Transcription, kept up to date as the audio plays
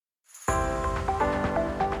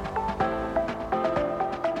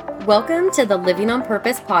Welcome to the Living on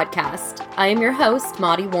Purpose podcast. I am your host,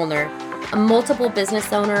 Maudie Woolner, a multiple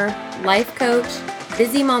business owner, life coach,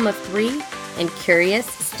 busy mom of 3, and curious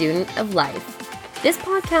student of life. This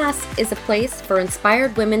podcast is a place for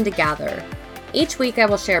inspired women to gather. Each week I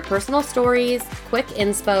will share personal stories, quick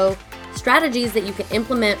inspo, strategies that you can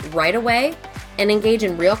implement right away, and engage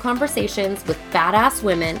in real conversations with badass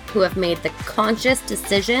women who have made the conscious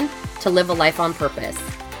decision to live a life on purpose.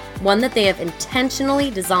 One that they have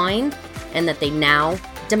intentionally designed and that they now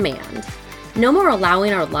demand. No more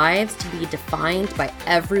allowing our lives to be defined by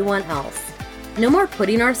everyone else. No more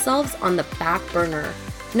putting ourselves on the back burner.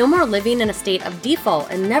 No more living in a state of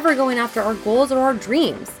default and never going after our goals or our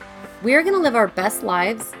dreams. We are going to live our best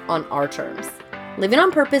lives on our terms. Living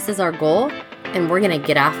on purpose is our goal, and we're going to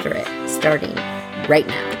get after it starting right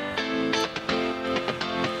now.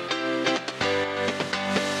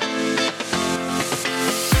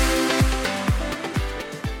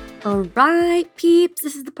 All right, peeps,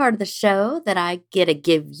 this is the part of the show that I get to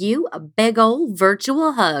give you a big old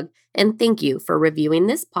virtual hug and thank you for reviewing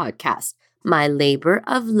this podcast, my labor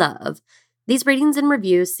of love. These ratings and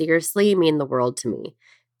reviews seriously mean the world to me.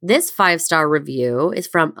 This 5-star review is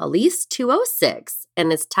from Elise206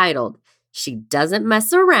 and is titled, She Doesn't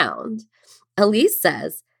Mess Around. Elise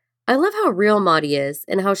says, I love how real Maudie is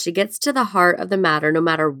and how she gets to the heart of the matter no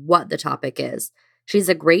matter what the topic is. She's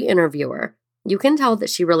a great interviewer. You can tell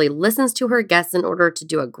that she really listens to her guests in order to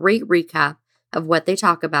do a great recap of what they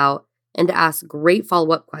talk about and to ask great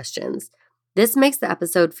follow-up questions. This makes the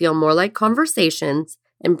episode feel more like conversations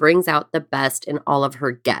and brings out the best in all of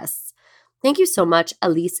her guests. Thank you so much,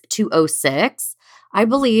 Elise206. I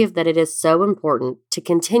believe that it is so important to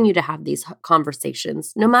continue to have these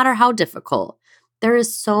conversations, no matter how difficult. There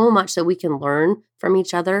is so much that we can learn from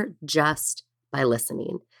each other just by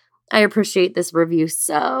listening. I appreciate this review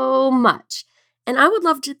so much. And I would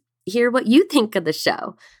love to hear what you think of the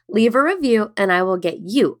show. Leave a review and I will get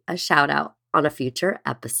you a shout out on a future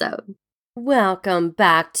episode. Welcome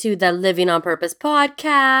back to the Living on Purpose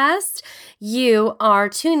podcast. You are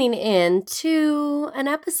tuning in to an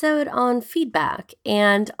episode on feedback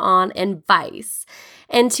and on advice.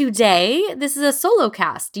 And today, this is a solo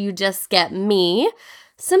cast. You just get me,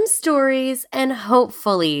 some stories, and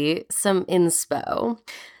hopefully some inspo.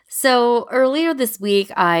 So earlier this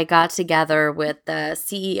week, I got together with the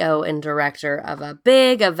CEO and director of a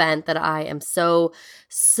big event that I am so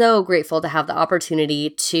grateful to have the opportunity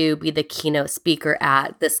to be the keynote speaker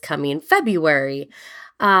at this coming February.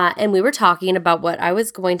 And we were talking about what I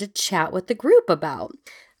was going to chat with the group about.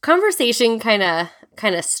 Conversation kind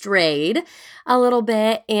of strayed a little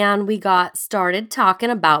bit, and we got started talking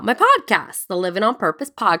about my podcast, the Living on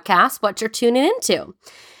Purpose podcast, what you're tuning into.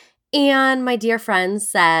 And my dear friend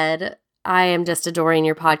said, I am just adoring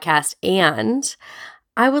your podcast and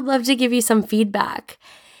I would love to give you some feedback.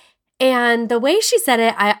 And the way she said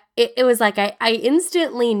it, it was like I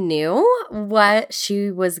instantly knew what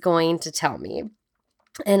she was going to tell me.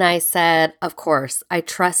 And I said, of course, I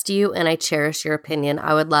trust you and I cherish your opinion.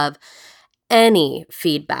 I would love any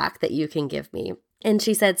feedback that you can give me. And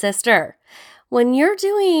she said, sister, when you're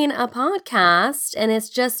doing a podcast and it's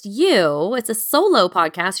just you, it's a solo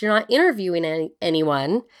podcast, you're not interviewing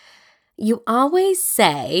anyone, you always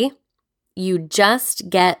say, you just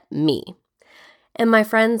get me. And my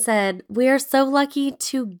friend said, we are so lucky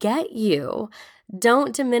to get you.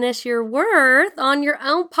 Don't diminish your worth on your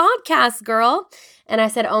own podcast, girl. And I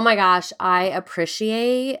said, oh my gosh, I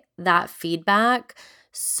appreciate that feedback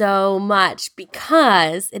so much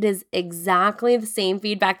because it is exactly the same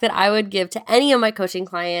feedback that I would give to any of my coaching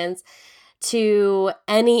clients, to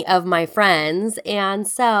any of my friends. And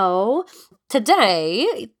so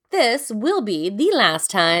today, this will be the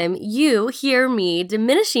last time you hear me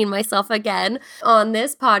diminishing myself again on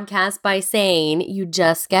this podcast by saying you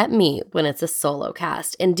just get me when it's a solo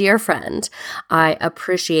cast. And dear friend, I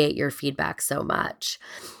appreciate your feedback so much.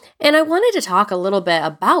 And I wanted to talk a little bit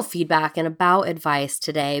about feedback and about advice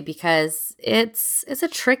today because it's a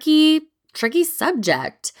tricky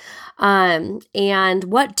subject. And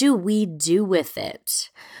what do we do with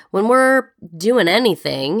it? When we're doing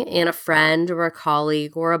anything and a friend or a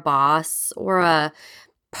colleague or a boss or a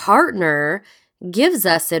partner gives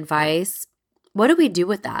us advice, what do we do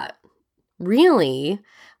with that? Really,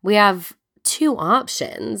 we have 2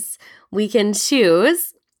 options. We can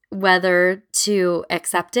choose whether to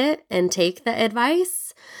accept it and take the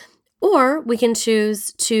advice, or we can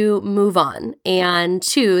choose to move on and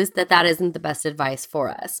choose that isn't the best advice for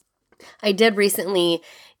us. I did recently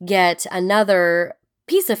get another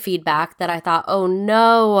piece of feedback that I thought, oh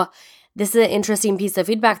no, this is an interesting piece of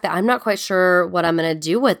feedback that I'm not quite sure what I'm going to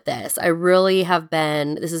do with this. I really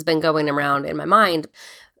this has been going around in my mind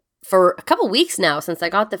for a couple weeks now since I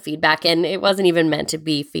got the feedback, and it wasn't even meant to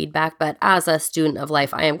be feedback, but as a student of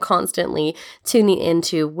life, I am constantly tuning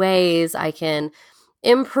into ways I can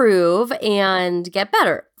improve and get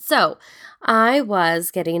better. So I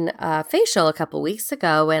was getting a facial a couple weeks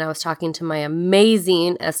ago, and I was talking to my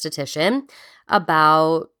amazing esthetician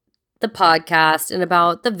about the podcast and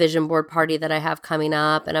about the vision board party that I have coming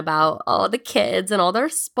up and about all the kids and all their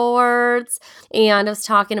sports. And I was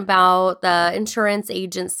talking about the insurance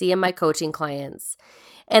agency and my coaching clients.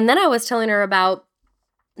 And then I was telling her about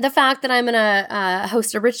the fact that I'm going to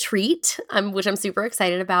host a retreat, which I'm super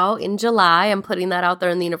excited about in July. I'm putting that out there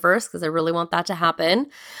in the universe because I really want that to happen.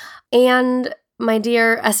 And my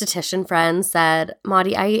dear esthetician friend said,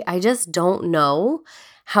 Maudie, I just don't know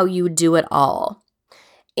how you do it all.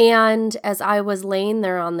 And as I was laying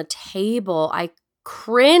there on the table, I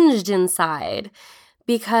cringed inside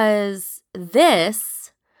because the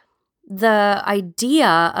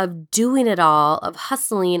idea of doing it all, of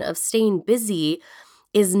hustling, of staying busy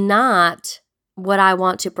is not what I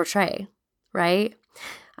want to portray, right?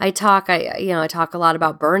 I talk a lot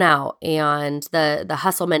about burnout and the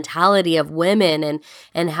hustle mentality of women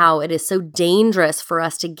and how it is so dangerous for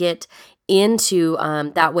us to get into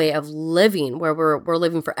that way of living where we're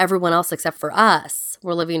living for everyone else except for us.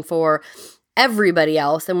 We're living for everybody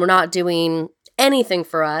else and we're not doing anything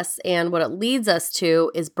for us. And what it leads us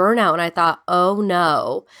to is burnout. And I thought, oh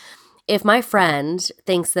no, if my friend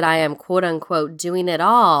thinks that I am quote unquote doing it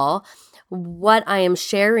all, what I am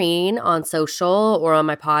sharing on social or on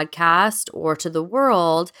my podcast or to the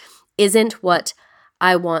world isn't what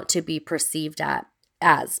I want to be perceived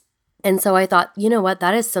as. And so I thought, you know what,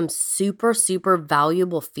 that is some super, super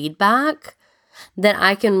valuable feedback that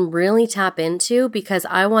I can really tap into because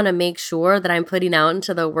I want to make sure that I'm putting out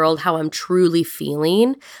into the world how I'm truly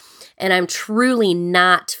feeling. And I'm truly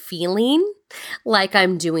not feeling like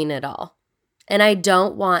I'm doing it all. And I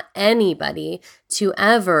don't want anybody to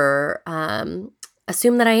ever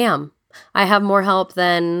assume that I am. I have more help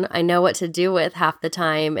than I know what to do with half the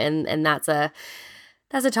time. And that's a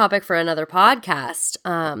topic for another podcast.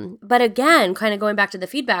 But again, kind of going back to the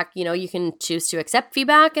feedback, you can choose to accept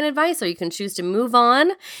feedback and advice, or you can choose to move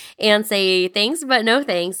on and say thanks, but no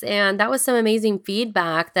thanks. And that was some amazing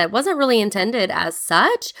feedback that wasn't really intended as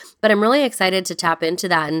such, but I'm really excited to tap into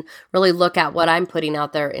that and really look at what I'm putting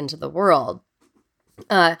out there into the world.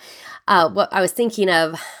 What I was thinking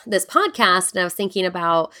of this podcast, and I was thinking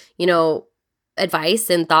about, advice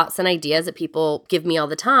and thoughts and ideas that people give me all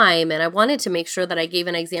the time. And I wanted to make sure that I gave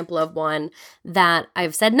an example of one that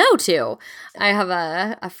I've said no to. I have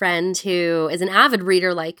a friend who is an avid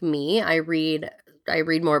reader like me. I read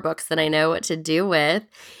more books than I know what to do with.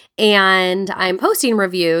 And I'm posting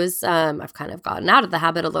reviews. I've kind of gotten out of the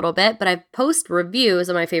habit a little bit, but I post reviews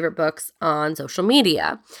of my favorite books on social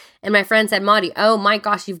media. And my friend said, Maudie, oh my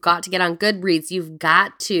gosh, you've got to get on Goodreads. You've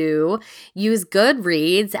got to use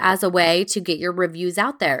Goodreads as a way to get your reviews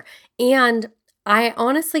out there. And I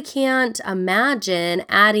honestly can't imagine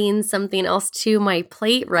adding something else to my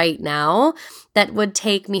plate right now that would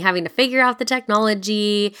take me having to figure out the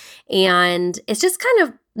technology. And it's just kind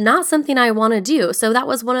of not something I want to do. So that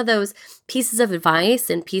was one of those pieces of advice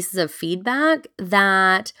and pieces of feedback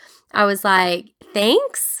that I was like,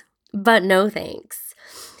 thanks, but no thanks.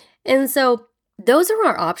 And so those are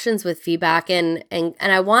our options with feedback. And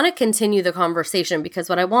I want to continue the conversation because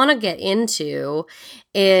what I want to get into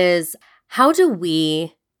is how do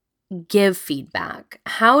we give feedback?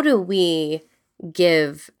 How do we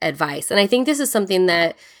give advice? And I think this is something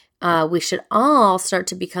that we should all start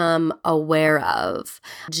to become aware of.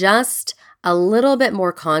 Just a little bit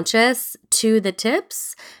more conscious to the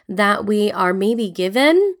tips that we are maybe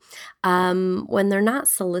given when they're not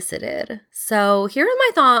solicited. So here are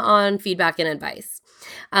my thoughts on feedback and advice.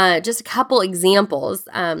 Just a couple examples,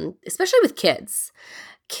 especially with kids.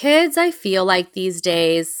 Kids, I feel like these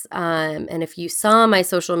days, and if you saw my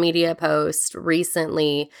social media post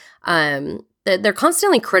recently, they're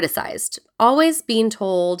constantly criticized, always being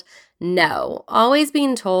told no, always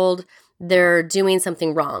being told they're doing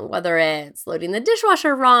something wrong, whether it's loading the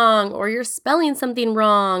dishwasher wrong or you're spelling something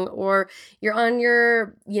wrong or you're on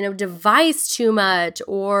your, device too much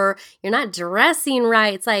or you're not dressing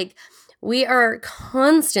right. It's like we are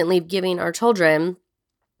constantly giving our children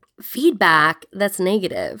feedback that's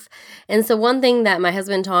negative. And so one thing that my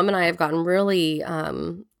husband Tom and I have gotten really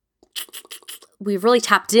we've really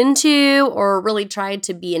tapped into or really tried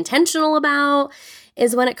to be intentional about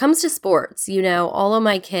is when it comes to sports. All of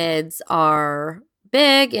my kids are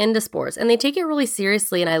big into sports and they take it really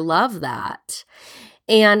seriously. And I love that.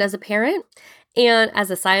 And as a parent and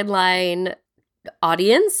as a sideline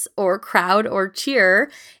audience or crowd or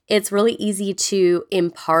cheer, it's really easy to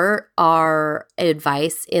impart our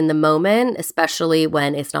advice in the moment, especially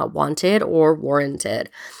when it's not wanted or warranted.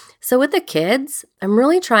 So with the kids, I'm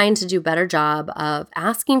really trying to do a better job of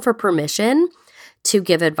asking for permission to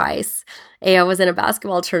give advice. I was in a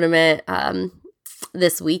basketball tournament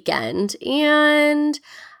this weekend, and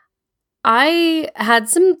I had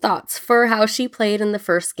some thoughts for how she played in the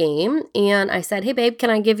first game. And I said, hey, babe,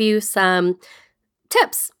 can I give you some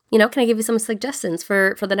tips? Can I give you some suggestions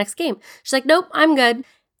for the next game? She's like, nope, I'm good.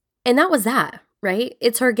 And that was that, right?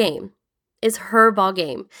 It's her game. It's her ball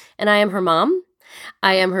game. And I am her mom.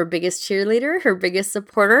 I am her biggest cheerleader, her biggest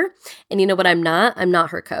supporter. And you know what I'm not? I'm not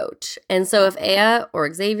her coach. And so if Aya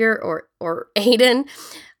or Xavier or Aiden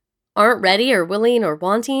aren't ready or willing or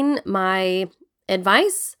wanting my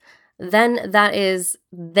advice, then that is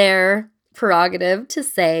their prerogative to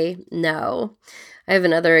say no. I have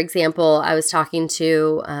another example. I was talking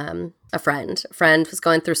to a friend. A friend was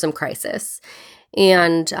going through some crisis,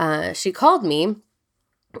 and she called me.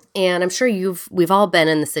 And I'm sure we've all been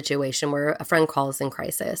in the situation where a friend calls in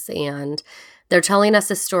crisis, and they're telling us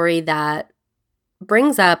a story that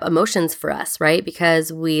brings up emotions for us, right?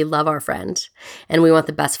 Because we love our friend and we want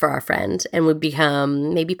the best for our friend, and we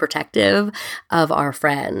become maybe protective of our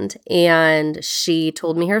friend. And she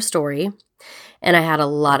told me her story, and I had a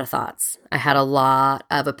lot of thoughts. I had a lot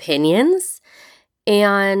of opinions.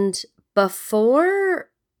 And before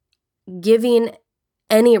giving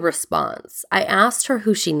any response, I asked her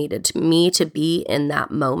who she needed me to be in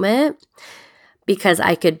that moment, because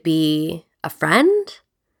I could be a friend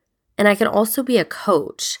and I could also be a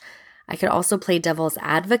coach. I could also play devil's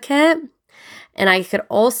advocate, and I could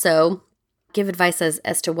also give advice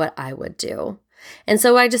as to what I would do. And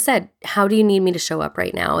so I just said, how do you need me to show up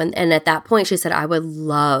right now? And at that point, she said, I would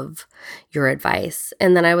love your advice.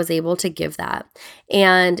 And then I was able to give that.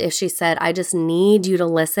 And if she said, I just need you to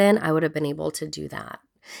listen, I would have been able to do that.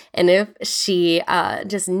 And if she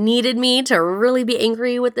just needed me to really be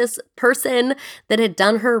angry with this person that had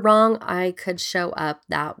done her wrong, I could show up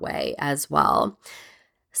that way as well.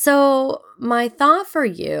 So my thought for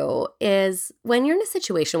you is, when you're in a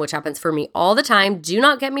situation, which happens for me all the time, do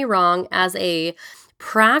not get me wrong, as a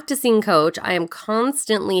practicing coach, I am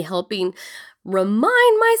constantly helping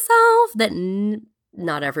remind myself that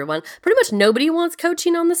not everyone, pretty much nobody wants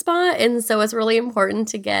coaching on the spot. And so it's really important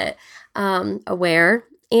to get aware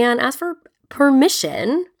and ask for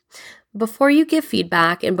permission before you give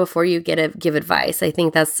feedback and before you give advice. I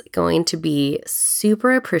think that's going to be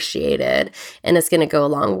super appreciated, and it's going to go a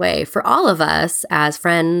long way for all of us as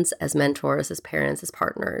friends, as mentors, as parents, as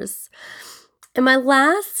partners. And my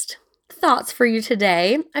last thoughts for you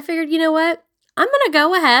today, I figured, you know what? I'm going to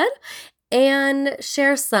go ahead and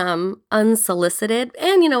share some unsolicited,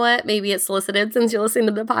 and you know what? Maybe it's solicited since you're listening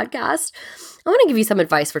to the podcast. I want to give you some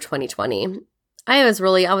advice for 2020. I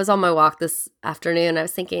was on my walk this afternoon. I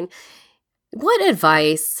was thinking, what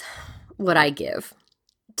advice would I give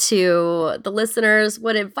to the listeners?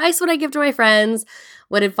 What advice would I give to my friends?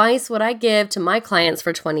 What advice would I give to my clients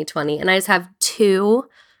for 2020? And I just have two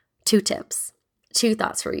tips, two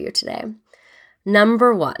thoughts for you today.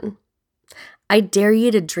 Number one, I dare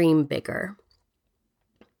you to dream bigger.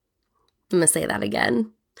 I'm going to say that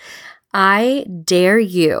again. I dare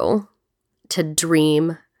you to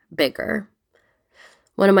dream bigger.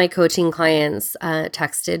 One of my coaching clients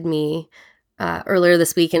texted me earlier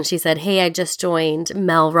this week, and she said, hey, I just joined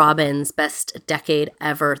Mel Robbins' Best Decade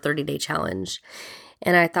Ever 30-Day Challenge.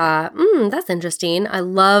 And I thought, that's interesting. I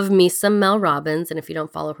love me some Mel Robbins, and if you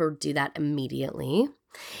don't follow her, do that immediately.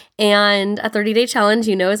 And a 30-day challenge,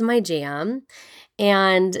 is my jam.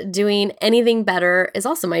 And doing anything better is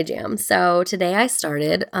also my jam. So today I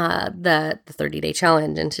started the 30-day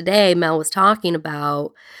challenge. And today Mel was talking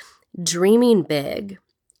about dreaming big.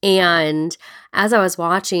 And as I was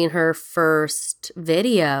watching her first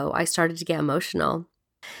video, I started to get emotional.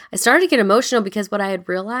 I started to get emotional because what I had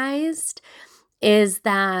realized is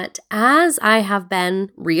that as I have been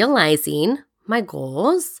realizing my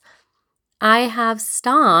goals, I have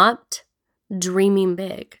stopped dreaming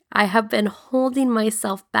big. I have been holding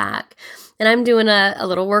myself back. And I'm doing a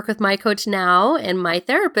little work with my coach now and my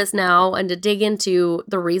therapist now, and to dig into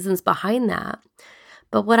the reasons behind that.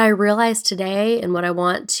 But what I realized today, and what I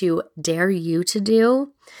want to dare you to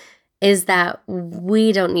do, is that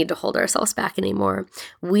we don't need to hold ourselves back anymore.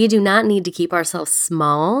 We do not need to keep ourselves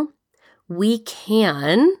small. We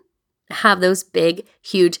can have those big,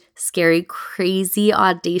 huge, scary, crazy,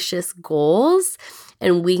 audacious goals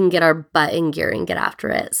and we can get our butt in gear and get after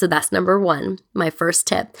it. So that's number one, my first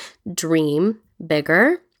tip, dream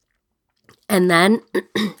bigger. And then,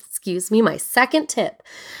 my second tip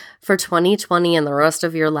for 2020 and the rest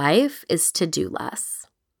of your life is to do less,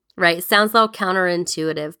 right? It sounds a little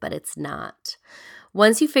counterintuitive, but it's not.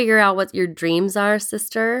 Once you figure out what your dreams are,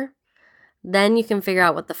 sister, then you can figure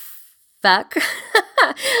out what the fuck,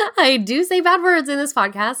 I do say bad words in this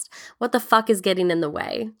podcast, what the fuck is getting in the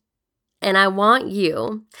way. And I want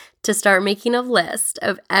you to start making a list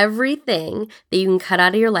of everything that you can cut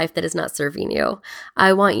out of your life that is not serving you.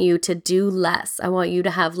 I want you to do less. I want you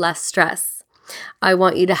to have less stress. I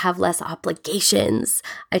want you to have less obligations.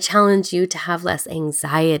 I challenge you to have less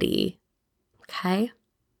anxiety. Okay?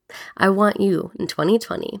 I want you in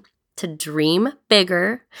 2020 to dream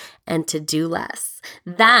bigger and to do less.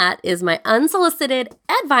 That is my unsolicited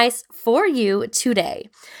advice for you today.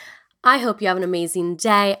 I hope you have an amazing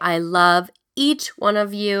day. I love each one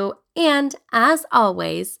of you. And as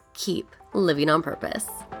always, keep living on purpose.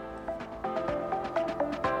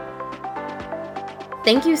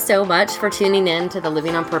 Thank you so much for tuning in to the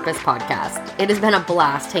Living on Purpose podcast. It has been a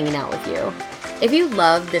blast hanging out with you. If you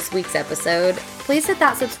loved this week's episode, please hit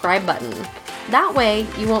that subscribe button. That way,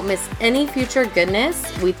 you won't miss any future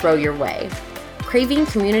goodness we throw your way. Craving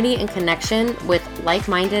community and connection with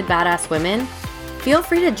like-minded badass women? Feel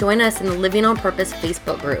free to join us in the Living on Purpose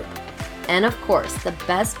Facebook group. And of course, the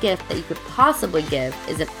best gift that you could possibly give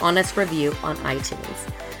is an honest review on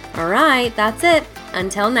iTunes. All right, that's it.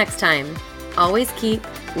 Until next time, always keep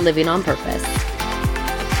living on purpose.